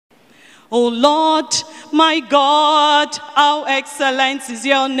O Lord, my God, how excellent is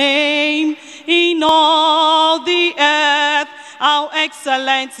your name in all the earth. How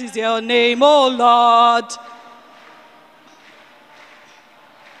excellent is your name, O Lord.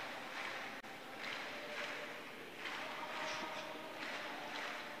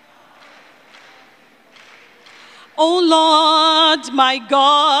 O Lord, my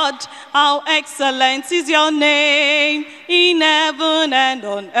God, how excellent is your name in heaven and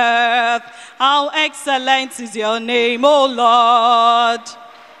on earth. How excellent is your name, O Lord.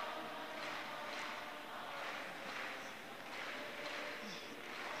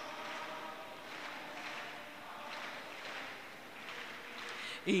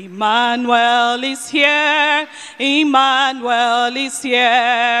 Emmanuel is here, Emmanuel is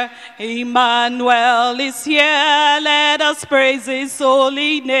here, Emmanuel is here, let us praise his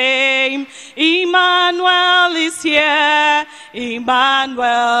holy name. Emmanuel is here,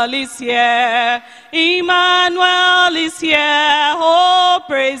 Emmanuel is here, Emmanuel is here, oh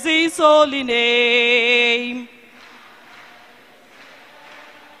praise his holy name.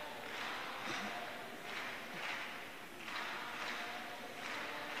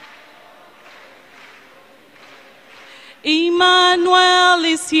 Emmanuel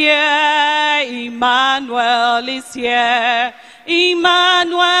is here, Emmanuel is here,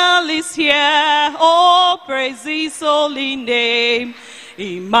 Emmanuel is here, oh praise his holy name.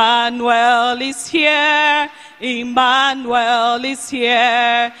 Emmanuel is here, Emmanuel is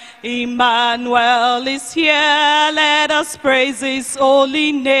here, Emmanuel is here, let us praise his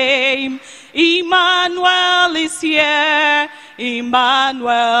holy name. Emmanuel is here,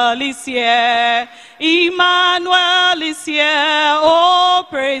 Emmanuel is here, Emmanuel is here, oh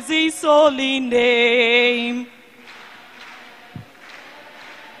praise his holy name.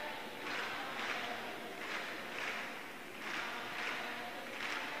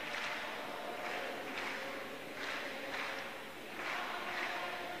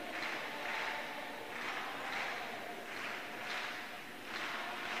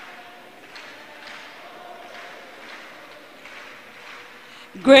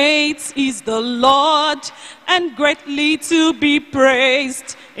 Great is the Lord, and greatly to be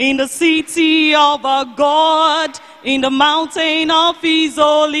praised in the city of our God, in the mountain of his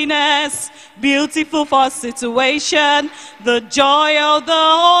holiness. Beautiful for situation, the joy of the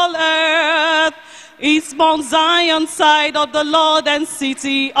whole earth. Is Mount Zion, side of the Lord and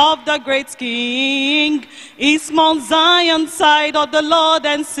city of the great King. Is Mount Zion, side of the Lord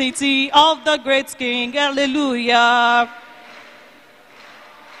and city of the great King. Hallelujah.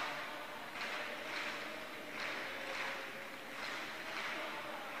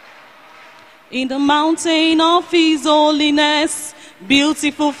 In the mountain of his holiness,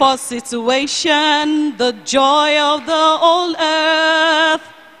 beautiful for situation, the joy of the whole earth.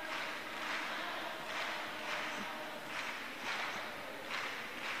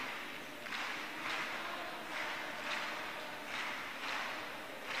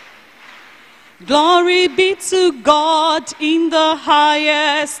 Glory be to God in the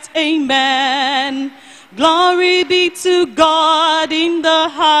highest, amen. Glory be to God in the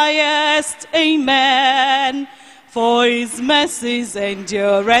highest, amen. For his mercies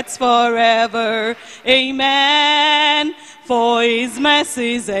endureth forever, amen. For his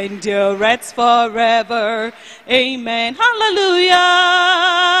mercies endureth forever, amen.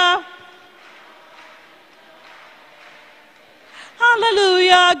 Hallelujah.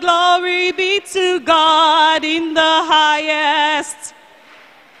 Hallelujah, glory be to God in the highest.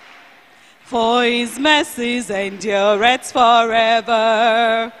 For his mercies endureth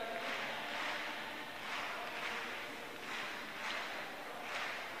forever.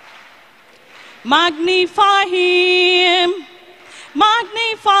 Magnify him,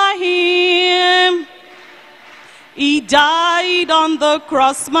 magnify him. He died on the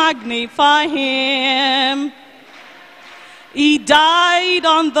cross, magnify him. He died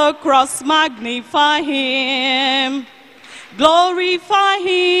on the cross, magnify him. Glorify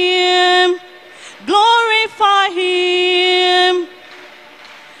him, glorify him.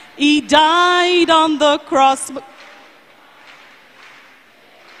 He died on the cross.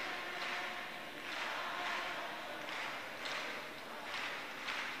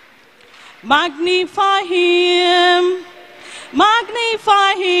 Magnify him,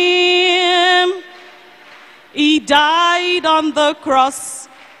 magnify him. He died on the cross.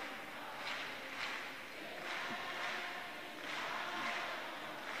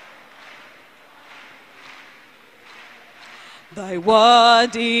 Thy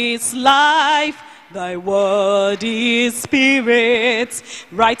word is life, Thy word is spirit.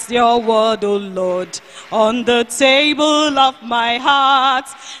 Write your word, O Lord, on the table of my heart.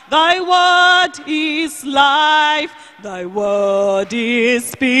 Thy word is life. Thy word is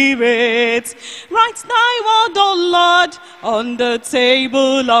spirit. Write thy word, O Lord, on the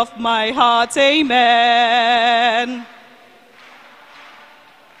table of my heart. Amen.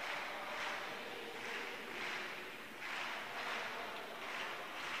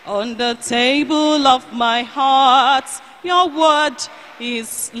 On the table of my heart, your word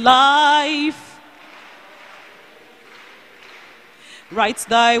is life. Write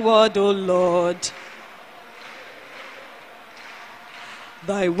thy word, O Lord.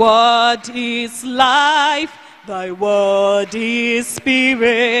 Thy word is life. Thy word is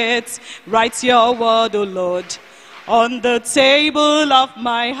spirit. Write your word, O Lord, on the table of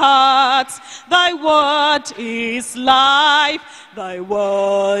my heart. Thy word is life. Thy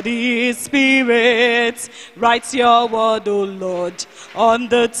word is spirit. Write your word, O Lord, on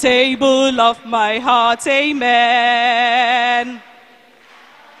the table of my heart. Amen.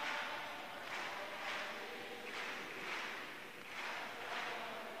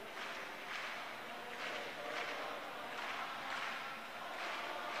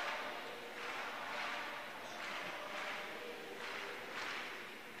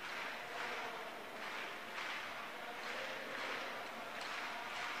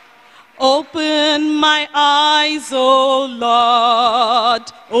 Open my eyes, O Lord.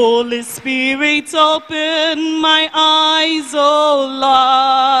 Holy Spirit, open my eyes, O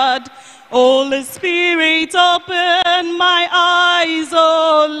Lord. Holy Spirit, open my eyes,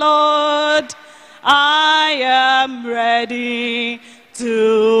 O Lord. I am ready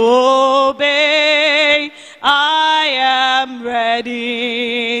to obey. I am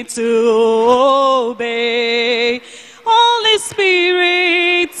ready to obey. Holy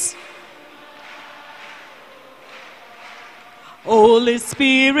Spirit, Holy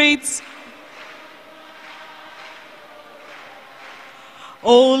Spirit,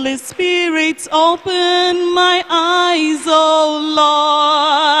 Holy Spirit, open my eyes, O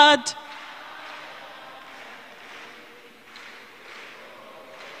Lord.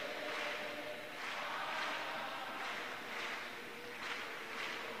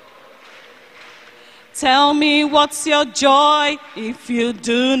 Tell me what's your joy if you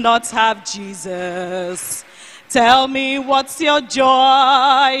do not have Jesus. Tell me what's your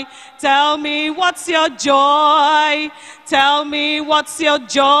joy. Tell me what's your joy. Tell me what's your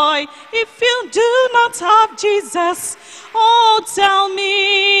joy if you do not have Jesus. Oh, tell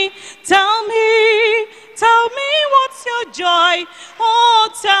me, tell me, tell me what's your joy. Oh,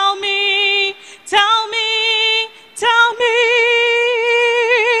 tell me, tell me, tell me.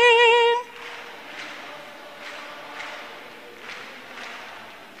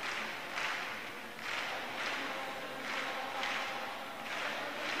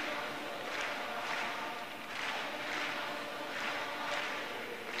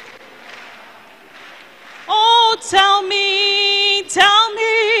 Oh, tell me, tell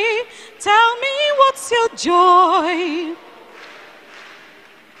me, tell me what's your joy.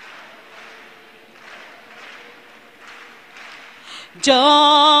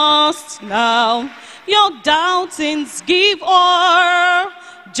 Just now, your doubtings give o'er.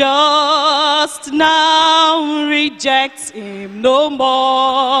 Just now, reject him no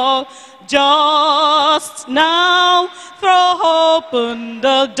more. Just now, throw open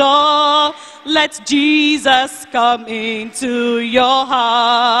the door. Let Jesus come into your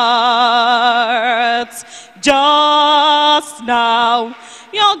heart. Just now,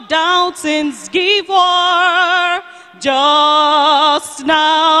 your doubtings give o'er. Just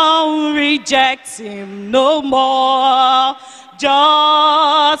now, reject him no more.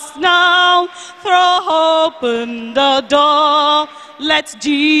 Just now, throw open the door. Let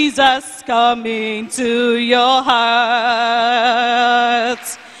Jesus come into your heart.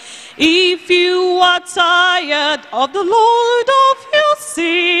 If you are tired of the load of your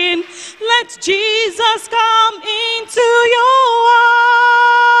sin, let Jesus come into your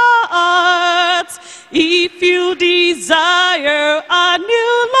heart. If you desire a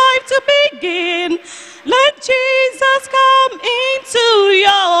new life to begin, let Jesus come into your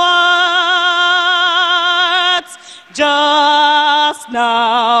heart. Just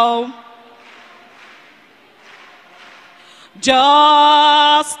now.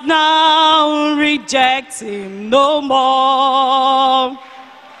 Just now, reject him no more.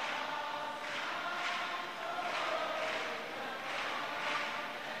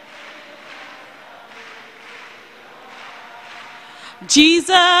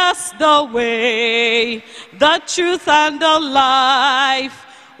 Jesus, the way, the truth, and the life.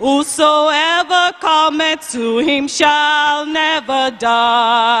 Whosoever cometh to him shall never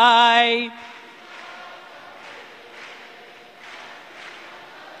die.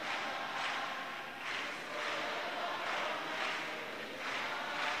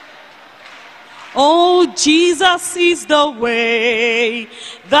 Oh, Jesus is the way,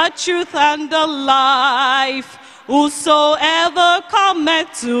 the truth, and the life. Whosoever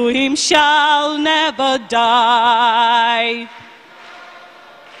cometh to him shall never die.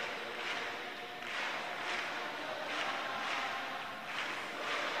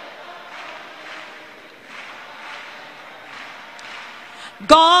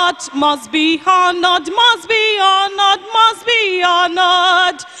 God must be honored, must be honored, must be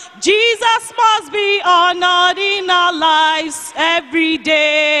honored. Jesus must be honored in our lives every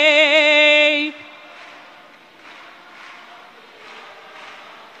day.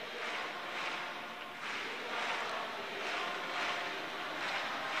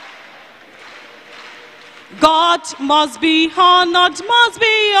 God must be honored, must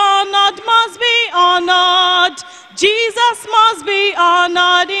be honored, must be honored. Jesus must be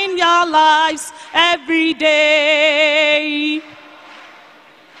honored in your lives every day.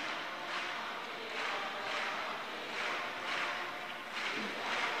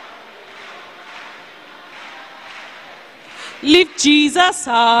 Lift Jesus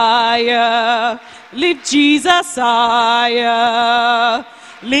higher, lift Jesus higher.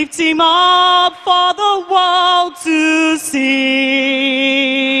 Lift him up for the world to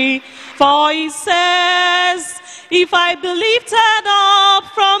see. For he says, if I be lifted up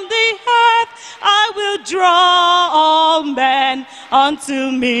from the earth, I will draw all men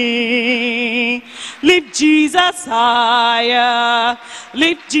unto me. Lift Jesus higher,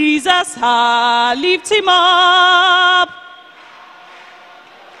 lift Jesus high, lift him up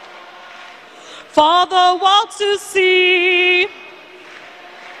for the world to see.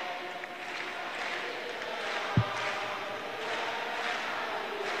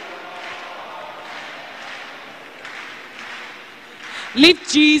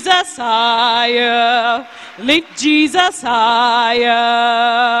 Lift Jesus higher, lift Jesus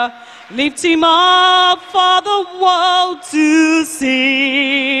higher. Lift him up for the world to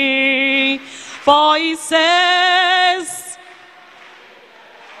see. For he says,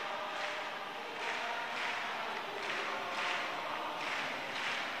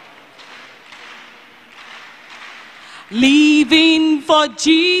 living for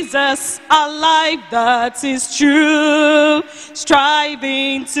Jesus, a life that is true,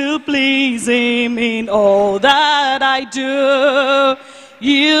 striving to please him in all that I do,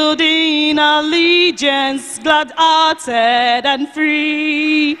 yielding allegiance, glad-hearted and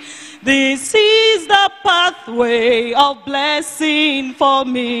free. This is the pathway of blessing for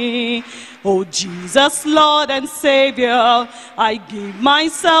me. Oh Jesus, Lord and Savior, I give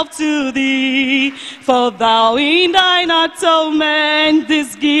myself to thee. For thou in thine atonement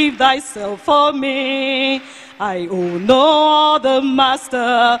didst give thyself for me. I owe no other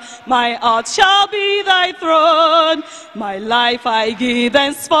master, my heart shall be thy throne. My life I give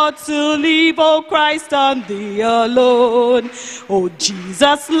henceforth to live, O Christ, on thee alone. O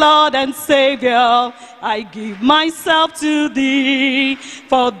Jesus, Lord and Savior, I give myself to thee.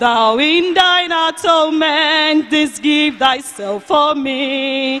 For thou in thine atonement didst give thyself for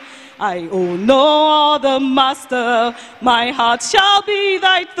me. I owe no other master, my heart shall be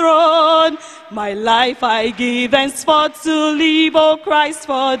thy throne. My life I give henceforth to live, O Christ,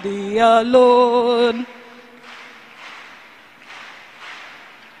 for thee alone.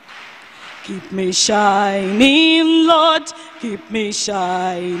 Keep me shining, Lord, keep me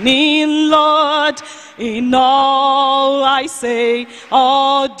shining, Lord, in all I say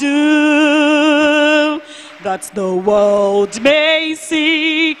or do, that the world may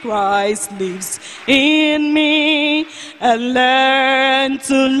see Christ lives in me, and learn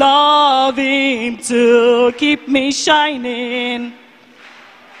to love him too. Keep me shining.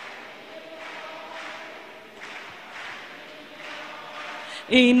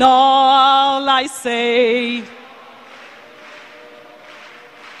 In all I say,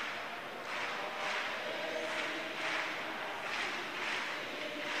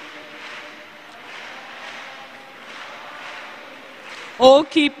 oh,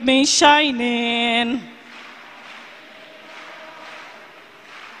 keep me shining.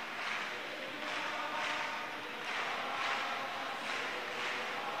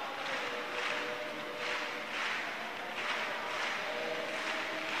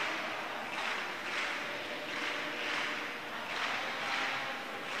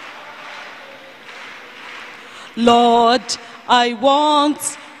 Lord, I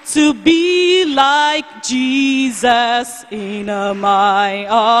want to be like Jesus in my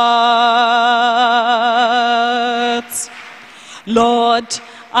heart. Lord,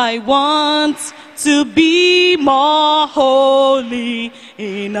 I want to be more holy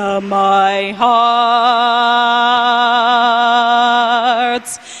in my heart.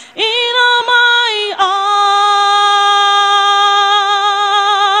 In my heart.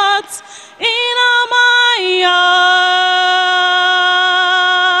 In my heart.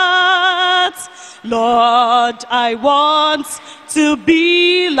 Lord, I want to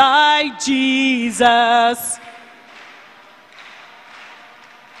be like Jesus.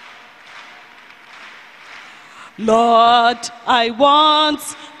 Lord, I want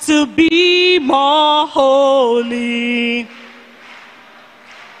to be more holy.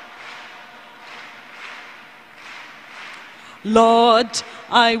 Lord,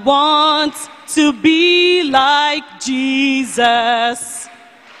 I want to be like Jesus.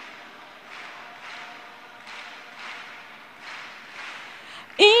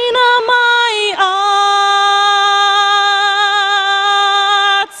 In my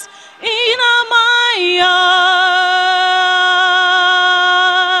heart, in my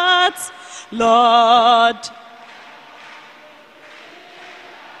heart, Lord.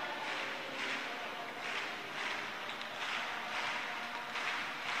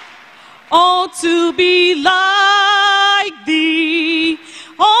 Oh, to be like thee,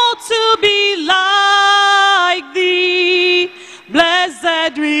 oh, to be like thee,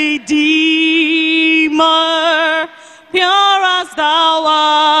 blessed Redeemer, pure as thou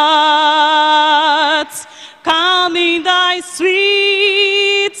art. Come in thy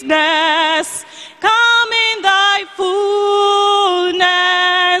sweetness, come in thy fullness,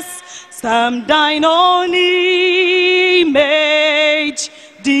 stamp thine own image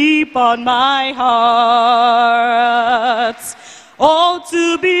deep on my heart. Oh,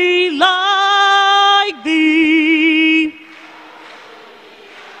 to be like thee.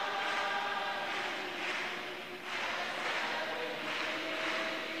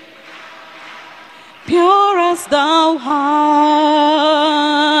 Pure as thou art,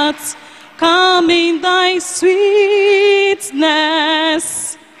 come in thy sweetness,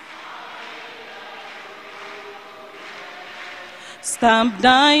 stamp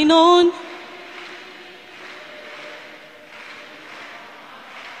thine own.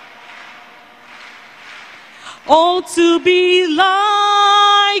 Oh, to be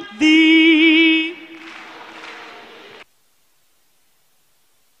like thee.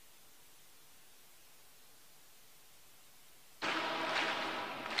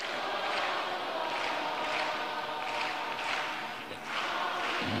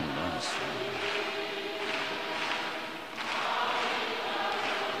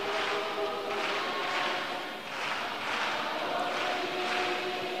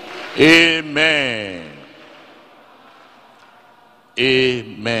 Amen.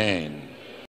 Amen.